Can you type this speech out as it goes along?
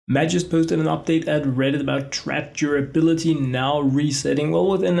Matt just posted an update at Reddit about trap durability now resetting, well,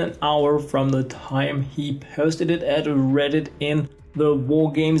 within an hour from the time he posted it at Reddit in the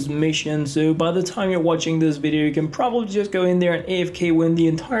Wargames mission. So by the time you're watching this video, you can probably just go in there and AFK win the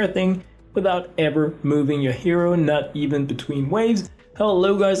entire thing without ever moving your hero, not even between waves.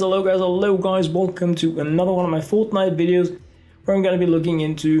 Hello guys, welcome to another one of my Fortnite videos where I'm going to be looking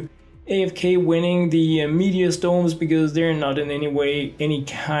into AFK winning the Meteor storms, because they're not in any way any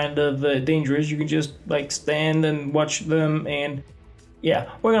kind of dangerous. You can just like stand and watch them, and yeah,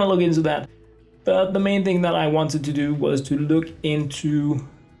 we're gonna look into that. But the main thing that I wanted to do was to look into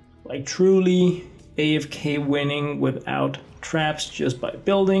like truly AFK winning without traps just by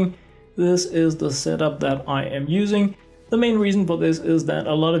building. This is the setup that I am using. The main reason for this is that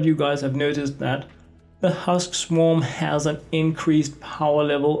a lot of you guys have noticed that the Husk Swarm has an increased power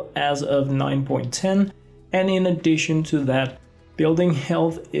level as of 9.10, and in addition to that, building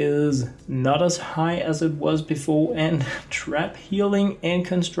health is not as high as it was before, and trap healing and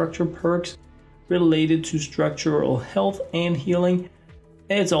constructor perks related to structural health and healing,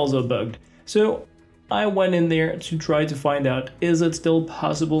 it's also bugged. So I went in there to try to find out, is it still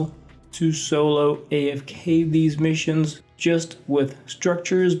possible to solo AFK these missions just with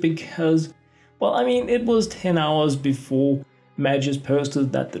structures? Because, well, I mean, it was 10 hours before Matt just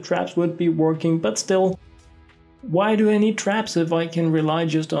posted that the traps would be working, but still, why do I need traps if I can rely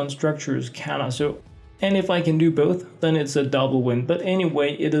just on structures, kinda? So, and if I can do both, then it's a double win. But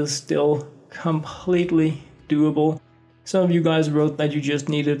anyway, it is still completely doable. Some of you guys wrote that you just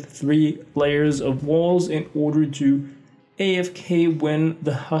needed 3 layers of walls in order to AFK win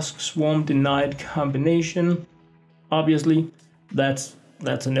the Husk Swarm denied combination. Obviously, that's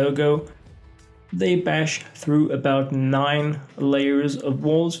a no-go. They bash through about 9 layers of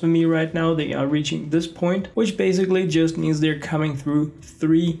walls for me right now. They are reaching this point, which basically just means they're coming through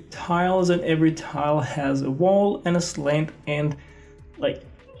 3 tiles, and every tile has a wall and a slant and like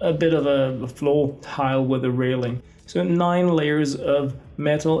a bit of a floor tile with a railing. So 9 layers of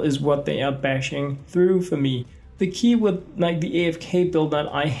metal is what they are bashing through for me. The key with like the AFK build that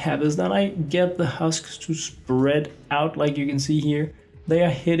I have is that I get the husks to spread out, like you can see here. They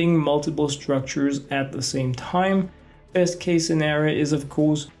are hitting multiple structures at the same time. Best case scenario is, of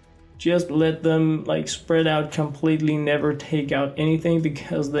course, just let them like spread out completely, never take out anything,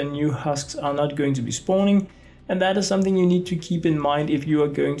 because the new husks are not going to be spawning. And that is something you need to keep in mind if you are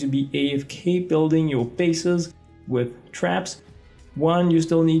going to be AFK building your bases with traps. One, you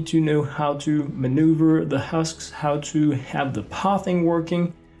still need to know how to maneuver the husks, how to have the pathing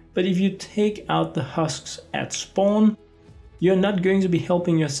working. But if you take out the husks at spawn, you're not going to be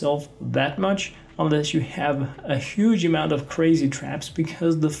helping yourself that much unless you have a huge amount of crazy traps,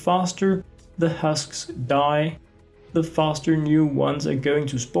 because the faster the husks die, the faster new ones are going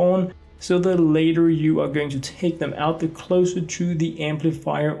to spawn. So the later you are going to take them out, the closer to the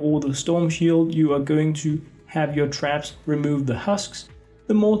amplifier or the storm shield you are going to have your traps remove the husks,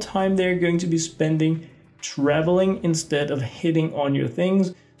 the more time they're going to be spending traveling instead of hitting on your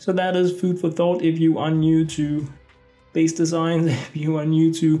things. So that is food for thought if you are new to base designs, if you are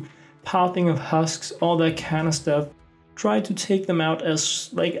new to pathing of husks, all that kind of stuff. Try to take them out as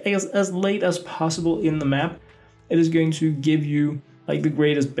late as possible in the map. It is going to give you like the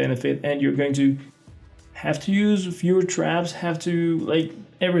greatest benefit, and you're going to have to use fewer traps,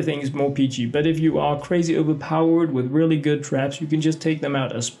 everything is more peachy. But if you are crazy overpowered with really good traps, you can just take them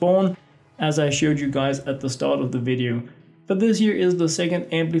out as spawn, as I showed you guys at the start of the video. But this here is the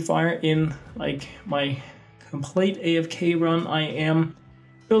second amplifier in like my complete AFK run. I am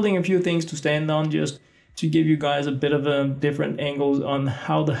building a few things to stand on just to give you guys a bit of a different angles on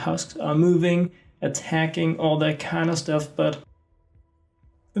how the husks are moving, attacking, all that kind of stuff. But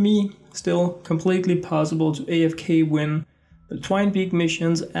for me, still completely possible to AFK win the Twine Peak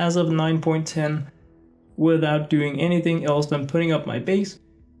missions as of 9.10 without doing anything else than putting up my base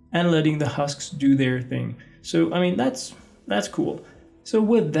and letting the husks do their thing. So I mean, that's cool. So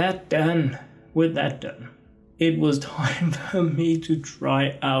with that done, it was time for me to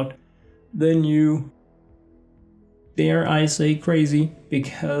try out the new, dare I say crazy,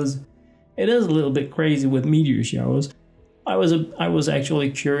 because it is a little bit crazy with meteor showers. I was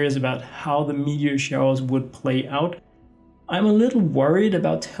actually curious about how the meteor showers would play out. I'm a little worried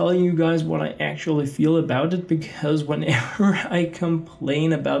about telling you guys what I actually feel about it, because whenever I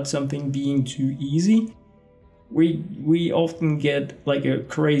complain about something being too easy, we often get like a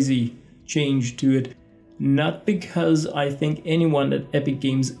crazy change to it. Not because I think anyone at Epic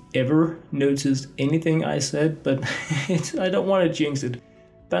Games ever noticed anything I said, but I don't want to jinx it.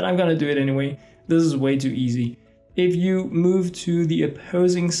 But I'm gonna do it anyway. This is way too easy. if you move to the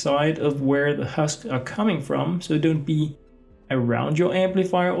opposing side of where the husks are coming from, so don't be around your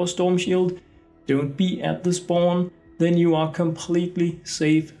amplifier or storm shield, don't be at the spawn, then you are completely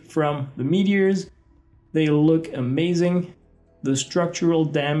safe from the meteors. They look amazing. The structural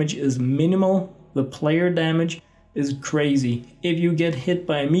damage is minimal. The player damage is crazy. If you get hit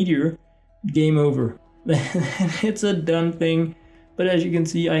by a meteor, game over. It's a done thing. But as you can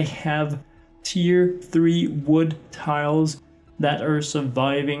see, I have tier 3 wood tiles that are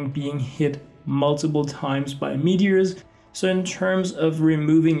surviving being hit multiple times by meteors. So in terms of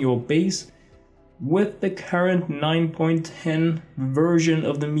removing your base, with the current 9.10 version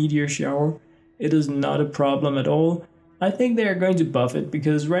of the meteor shower, it is not a problem at all. I think they are going to buff it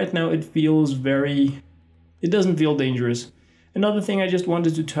because right now it feels it doesn't feel dangerous. Another thing I just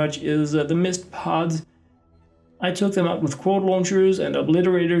wanted to touch is the mist pods. I took them out with quad launchers and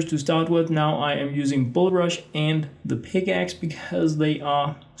obliterators to start with. Now I am using bull rush and the pickaxe because they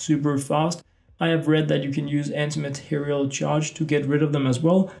are super fast. I have read that you can use anti-material charge to get rid of them as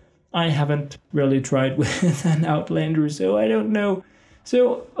well. I haven't really tried with an outlander, so I don't know.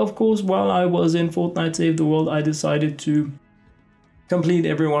 So, of course, while I was in Fortnite Save the World, I decided to complete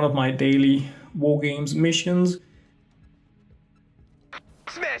every one of my daily Wargames missions.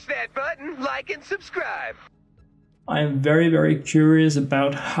 Smash that button, like and subscribe. I am very, very curious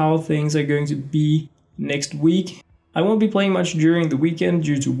about how things are going to be next week. I won't be playing much during the weekend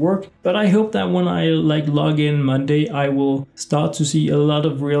due to work, but I hope that when I log in Monday, I will start to see a lot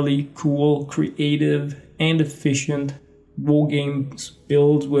of really cool, creative, and efficient Wargames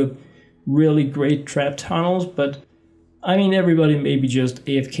builds with really great trap tunnels. But I mean, everybody may be just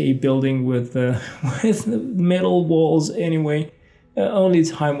AFK building with metal walls anyway. Only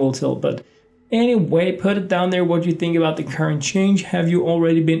time will tell. But anyway, put it down there what you think about the current change. Have you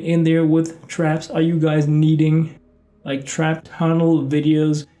already been in there with traps? Are you guys needing like trap tunnel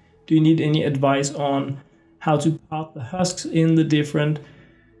videos? Do you need any advice on how to pop the husks in the different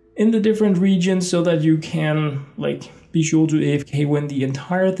regions so that you can like be sure to AFK win the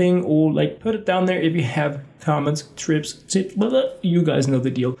entire thing? Or like put it down there if you have comments, tips, blah, blah. You guys know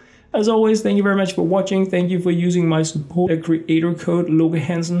the deal. As always, thank you very much for watching. Thank you for using my support creator code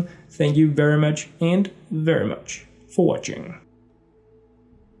LokeHansen. Thank you very much and very much for watching.